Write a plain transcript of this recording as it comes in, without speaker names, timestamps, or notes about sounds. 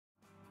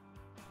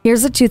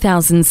Here's a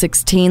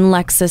 2016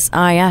 Lexus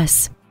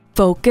IS,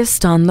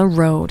 focused on the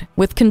road,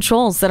 with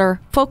controls that are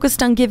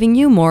focused on giving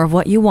you more of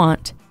what you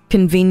want.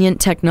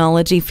 Convenient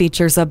technology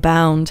features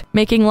abound,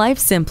 making life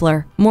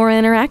simpler, more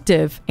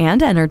interactive,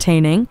 and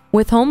entertaining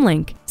with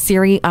HomeLink,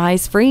 Siri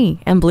Eyes Free,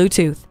 and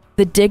Bluetooth.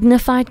 The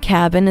dignified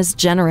cabin is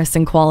generous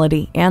in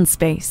quality and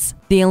space.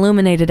 The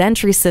illuminated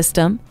entry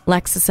system,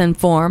 Lexus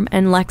Inform,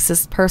 and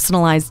Lexus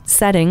personalized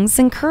settings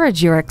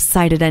encourage your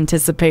excited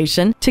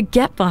anticipation to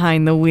get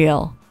behind the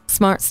wheel.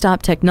 Smart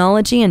Stop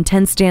technology and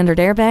 10 standard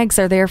airbags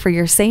are there for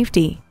your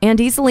safety, and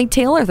easily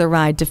tailor the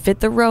ride to fit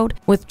the road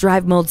with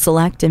Drive Mode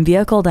Select and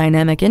Vehicle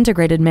Dynamic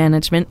Integrated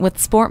Management with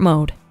Sport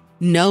Mode.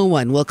 No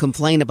one will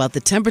complain about the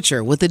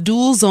temperature with the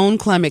dual zone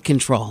climate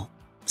control.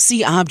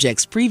 See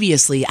objects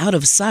previously out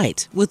of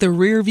sight with a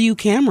rear view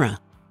camera.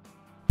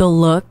 The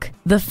look,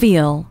 the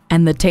feel,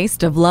 and the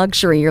taste of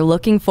luxury you're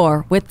looking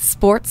for with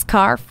sports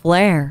car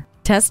flair.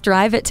 Test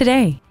drive it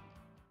today.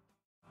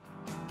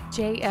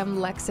 JM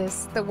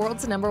Lexus, the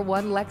world's #1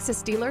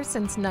 Lexus dealer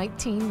since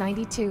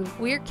 1992.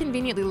 We're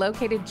conveniently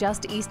located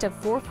just east of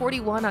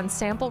 441 on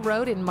Sample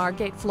Road in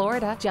Margate,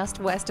 Florida, just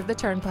west of the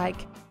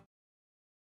Turnpike.